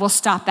nothing that will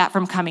stop that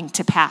from coming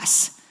to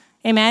pass.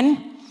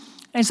 Amen?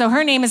 And so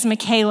her name is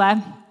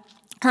Michaela.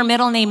 Her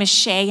middle name is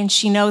Shay, and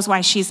she knows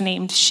why she's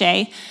named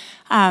Shay.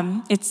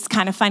 It's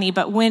kind of funny,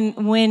 but when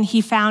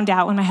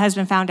my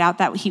husband found out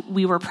that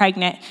we were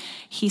pregnant,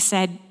 he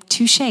said,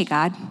 touche,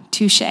 God,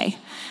 touche.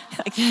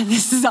 Like,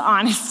 this is an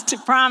honest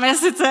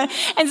promise.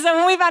 And so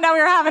when we found out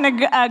we were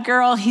having a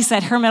girl, he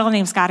said, her middle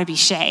name's got to be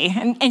Shay.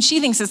 And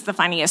she thinks it's the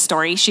funniest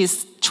story.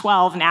 She's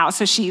 12 now,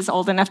 so she's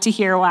old enough to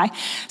hear why.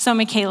 So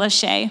Michaela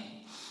Shay.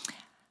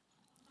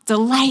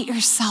 Delight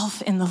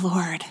yourself in the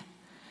Lord,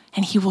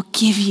 and he will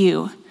give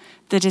you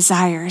the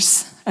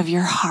desires of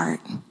your heart.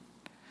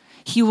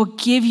 He will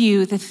give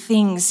you the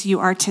things you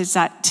are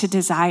to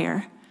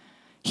desire.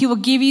 He will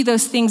give you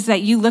those things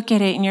that you look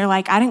at it and you're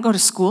like, I didn't go to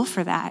school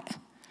for that.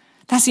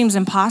 That seems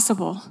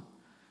impossible.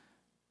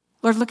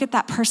 Lord, look at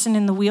that person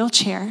in the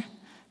wheelchair.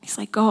 He's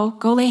like, go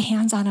lay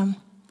hands on him.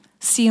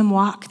 See him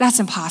walk. That's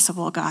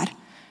impossible, God.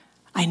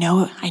 I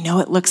know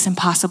it looks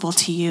impossible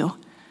to you,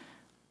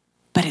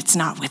 but it's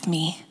not with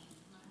me.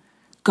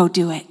 Go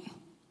do it.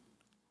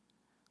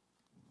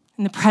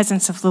 In the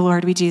presence of the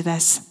Lord, we do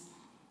this.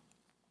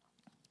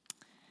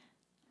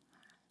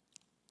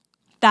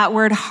 That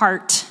word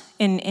heart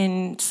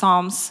in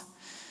Psalms,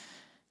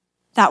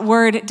 that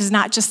word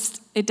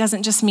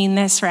doesn't just mean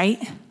this, right?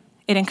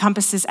 It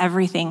encompasses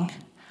everything.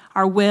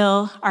 Our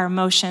will, our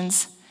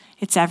emotions,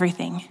 it's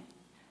everything.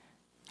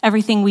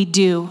 Everything we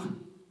do.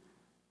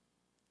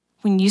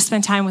 When you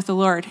spend time with the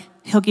Lord,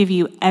 he'll give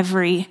you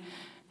every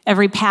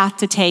path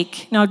to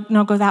take. No,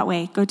 go that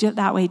way. Go do it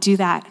that way. Do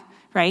that,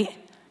 right?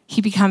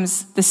 He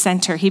becomes the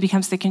center. He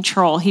becomes the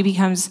control. He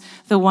becomes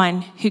the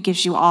one who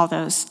gives you all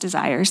those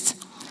desires.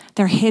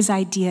 They're his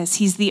ideas.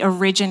 He's the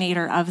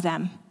originator of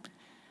them.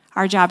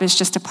 Our job is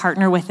just to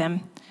partner with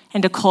him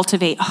and to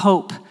cultivate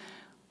hope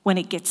when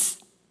it gets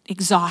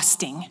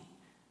exhausting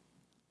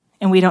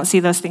and we don't see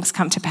those things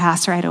come to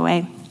pass right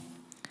away.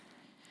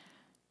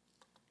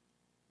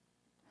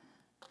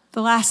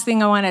 The last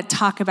thing I want to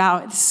talk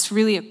about is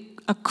really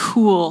a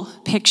cool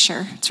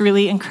picture. It's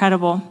really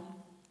incredible.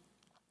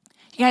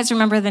 You guys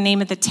remember the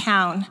name of the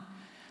town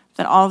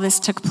that all this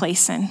took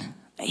place in,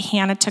 that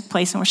Hannah took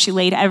place in, where she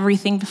laid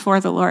everything before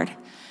the Lord? It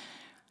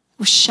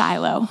was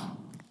Shiloh.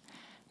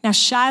 Now,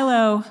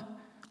 Shiloh,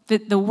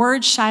 the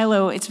word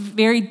Shiloh, it's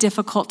very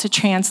difficult to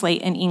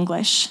translate in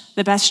English.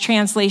 The best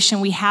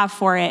translation we have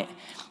for it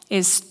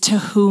is to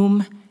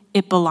whom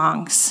it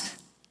belongs.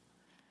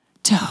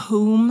 To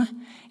whom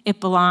it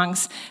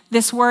belongs.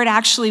 This word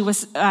actually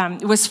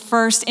was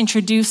first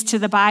introduced to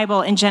the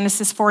Bible in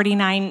Genesis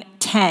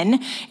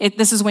 49:10.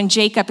 This is when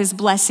Jacob is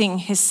blessing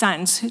his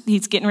sons.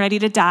 He's getting ready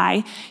to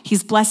die.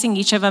 He's blessing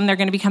each of them. They're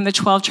going to become the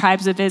 12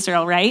 tribes of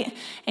Israel, right?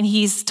 And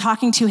he's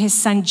talking to his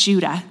son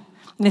Judah.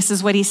 And this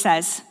is what he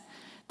says.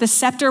 The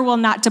scepter will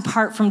not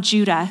depart from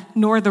Judah,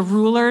 nor the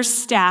ruler's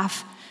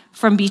staff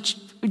from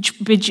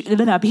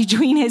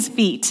between his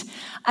feet,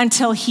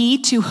 until he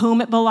to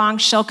whom it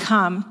belongs shall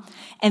come,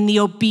 and the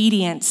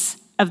obedience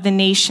of the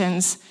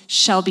nations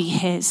shall be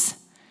his.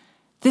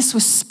 This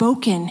was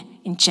spoken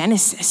in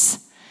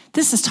Genesis.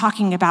 This is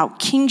talking about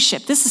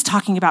kingship. This is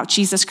talking about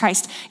Jesus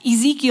Christ.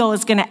 Ezekiel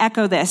is going to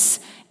echo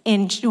this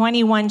in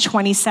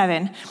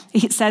 21:27.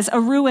 It says, a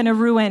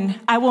ruin,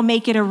 I will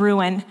make it a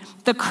ruin.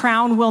 The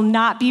crown will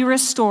not be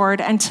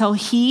restored until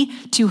he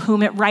to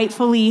whom it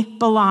rightfully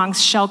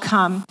belongs shall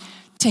come.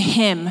 To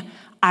him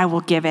I will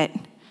give it.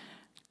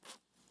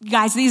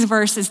 Guys, these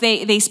verses,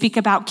 they speak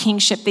about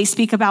kingship. They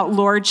speak about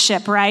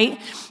lordship, right?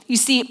 You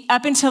see,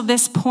 up until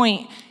this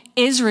point,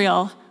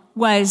 Israel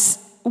was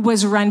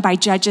run by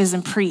judges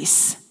and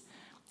priests,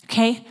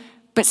 okay?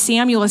 But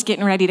Samuel is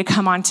getting ready to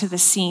come onto the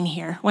scene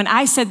here. When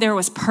I said there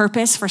was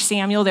purpose for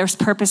Samuel, there was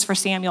purpose for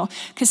Samuel,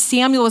 because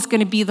Samuel was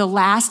going to be the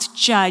last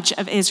judge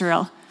of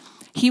Israel.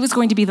 He was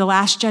going to be the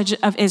last judge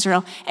of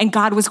Israel, and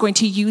God was going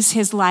to use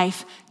his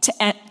life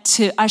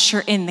to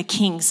usher in the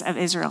kings of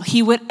Israel.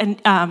 He would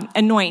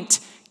anoint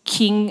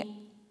King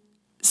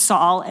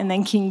Saul and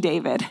then King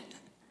David.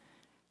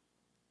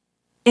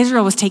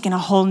 Israel was taking a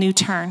whole new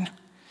turn.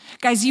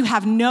 Guys, you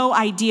have no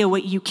idea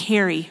what you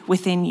carry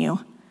within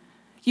you.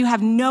 You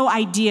have no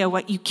idea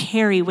what you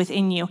carry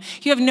within you.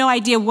 You have no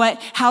idea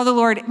how the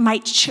Lord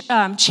might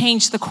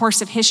change the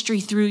course of history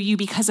through you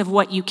because of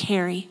what you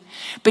carry.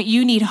 But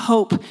you need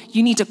hope.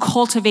 You need to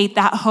cultivate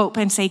that hope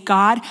and say,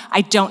 God,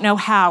 I don't know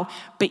how,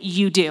 but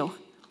you do.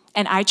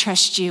 And I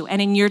trust you.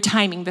 And in your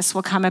timing, this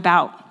will come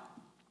about.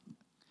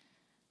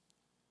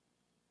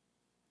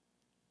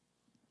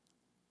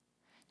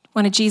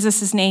 One of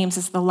Jesus' names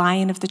is the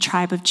Lion of the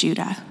tribe of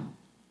Judah.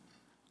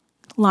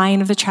 Lion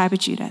of the tribe of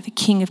Judah, the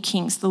King of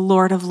kings, the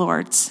Lord of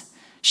lords,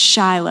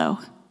 Shiloh,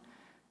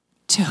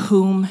 to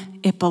whom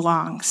it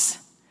belongs.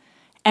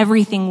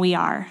 Everything we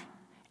are,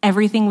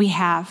 everything we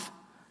have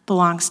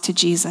belongs to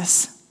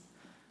Jesus.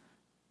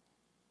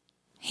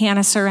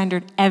 Hannah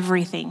surrendered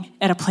everything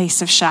at a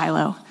place of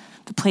Shiloh.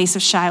 The place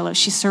of Shiloh,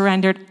 she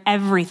surrendered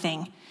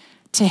everything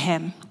to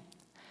him.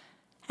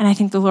 And I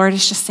think the Lord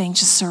is just saying,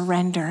 just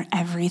surrender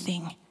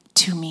everything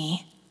to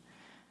me.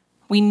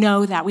 We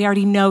know that. We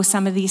already know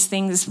some of these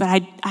things,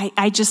 but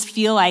I just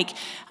feel like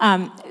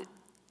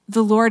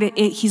the Lord,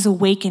 he's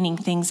awakening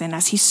things in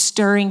us. He's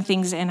stirring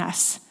things in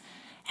us.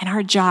 And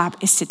our job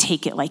is to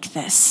take it like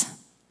this.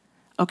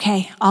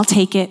 Okay, I'll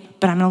take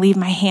it, but I'm going to leave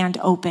my hand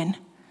open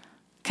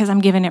because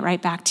I'm giving it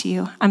right back to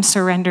you. I'm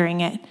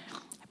surrendering it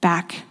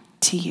back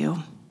to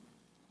you.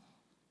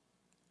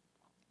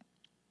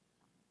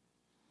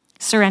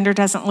 Surrender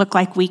doesn't look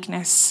like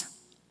weakness.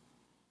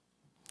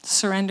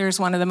 Surrender is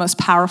one of the most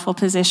powerful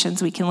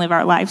positions we can live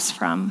our lives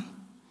from.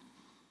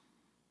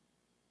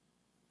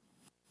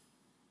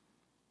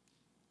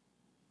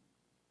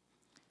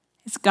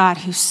 It's God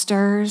who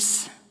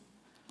stirs,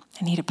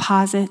 and he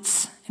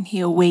deposits, and he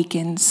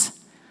awakens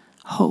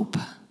hope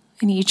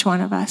in each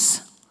one of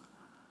us.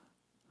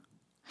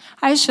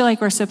 I just feel like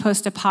we're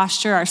supposed to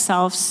posture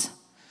ourselves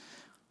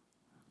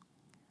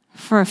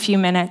for a few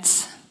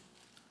minutes,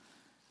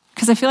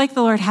 because I feel like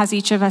the Lord has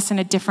each of us in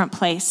a different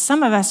place.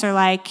 Some of us are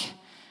like,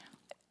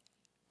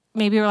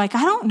 maybe we're like,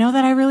 I don't know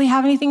that I really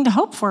have anything to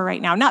hope for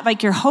right now. Not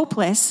like you're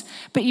hopeless,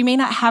 but you may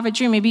not have a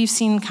dream. Maybe you've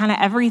seen kind of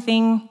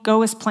everything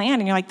go as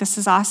planned and you're like, this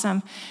is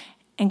awesome.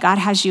 And God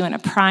has you in a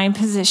prime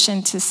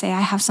position to say,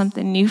 I have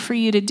something new for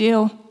you to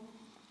do.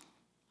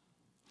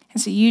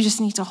 And so you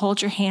just need to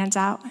hold your hands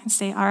out and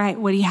say, all right,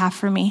 what do you have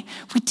for me?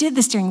 We did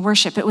this during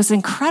worship. It was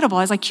incredible.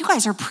 I was like, you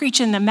guys are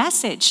preaching the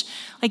message.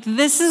 Like,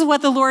 this is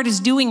what the Lord is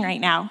doing right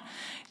now.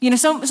 You know,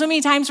 so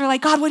many times we're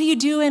like, God, what are you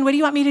doing? What do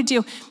you want me to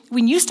do?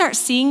 When you start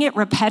seeing it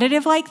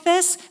repetitive like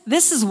this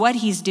is what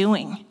he's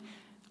doing.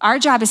 Our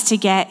job is to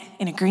get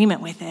in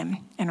agreement with him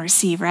and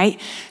receive,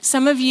 right?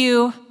 Some of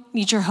you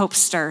need your hope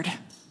stirred.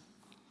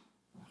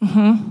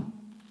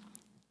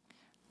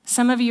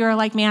 Some of you are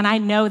like, man, I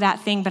know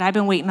that thing, but I've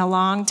been waiting a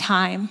long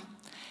time.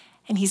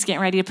 And he's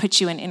getting ready to put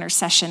you in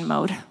intercession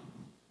mode.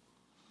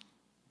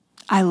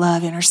 I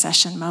love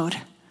intercession mode.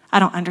 I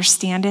don't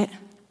understand it,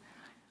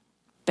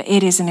 but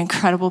it is an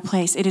incredible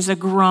place. It is a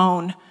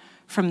groan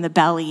from the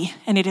belly,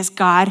 and it is,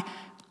 God,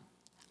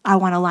 I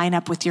want to line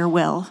up with your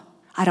will.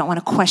 I don't want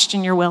to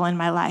question your will in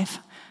my life.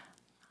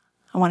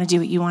 I want to do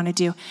what you want to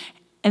do.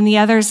 And the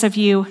others of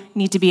you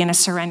need to be in a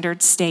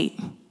surrendered state.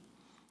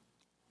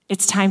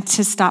 It's time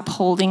to stop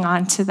holding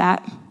on to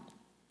that.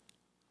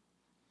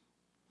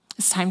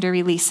 It's time to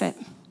release it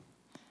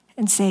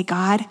and say,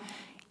 God,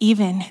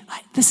 even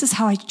this is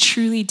how I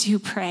truly do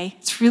pray.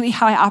 It's really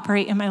how I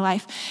operate in my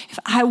life. If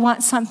I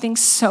want something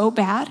so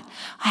bad,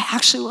 I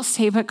actually will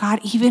say, but God,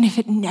 even if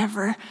it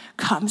never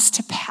comes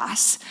to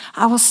pass,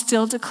 I will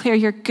still declare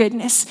your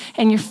goodness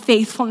and your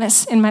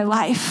faithfulness in my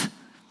life.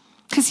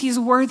 Because he's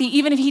worthy.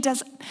 Even if he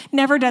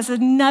never does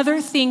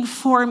another thing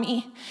for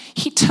me,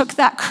 he took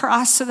that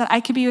cross so that I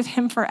could be with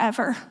him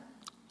forever.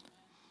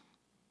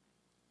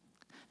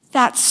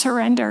 That's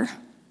surrender.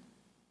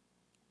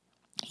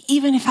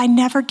 Even if I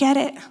never get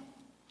it,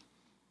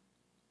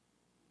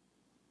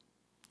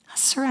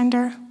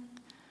 surrender.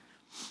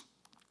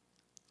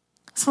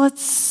 So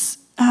let's,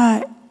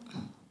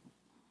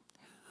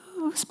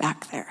 who's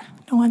back there?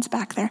 No one's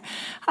back there.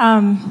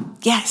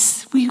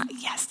 Yes.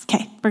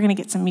 Okay, we're going to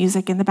get some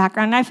music in the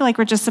background. And I feel like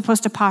we're just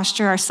supposed to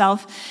posture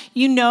ourselves.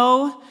 You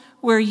know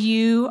where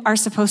you are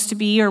supposed to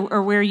be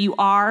or where you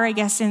are, I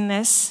guess, in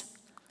this.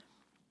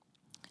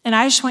 And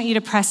I just want you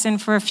to press in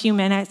for a few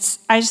minutes.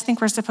 I just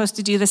think we're supposed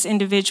to do this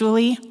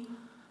individually.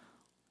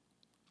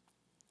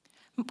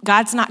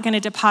 God's not going to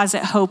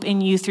deposit hope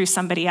in you through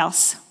somebody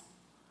else.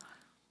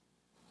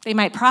 They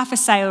might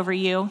prophesy over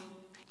you.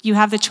 You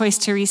have the choice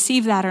to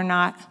receive that or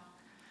not.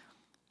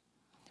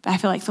 But I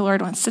feel like the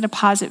Lord wants to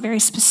deposit very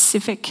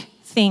specific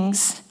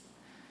things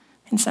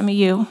in some of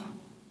you.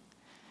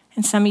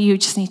 And some of you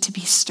just need to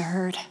be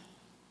stirred.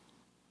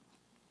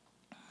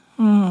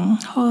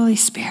 Holy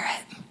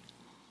Spirit.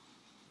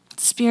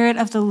 Spirit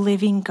of the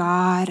living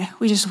God,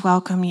 we just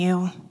welcome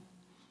you.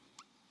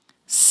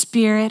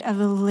 Spirit of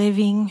the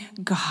living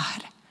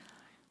God,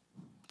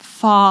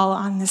 fall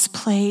on this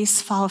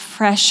place, fall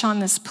fresh on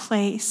this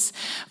place,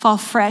 fall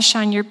fresh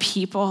on your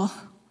people,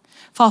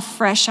 fall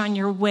fresh on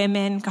your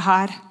women,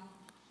 God.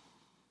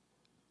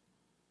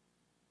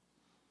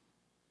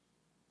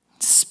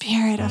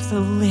 Spirit of the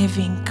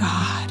living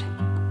God,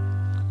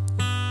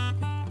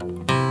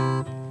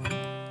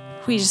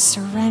 we just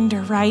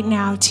surrender right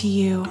now to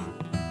you.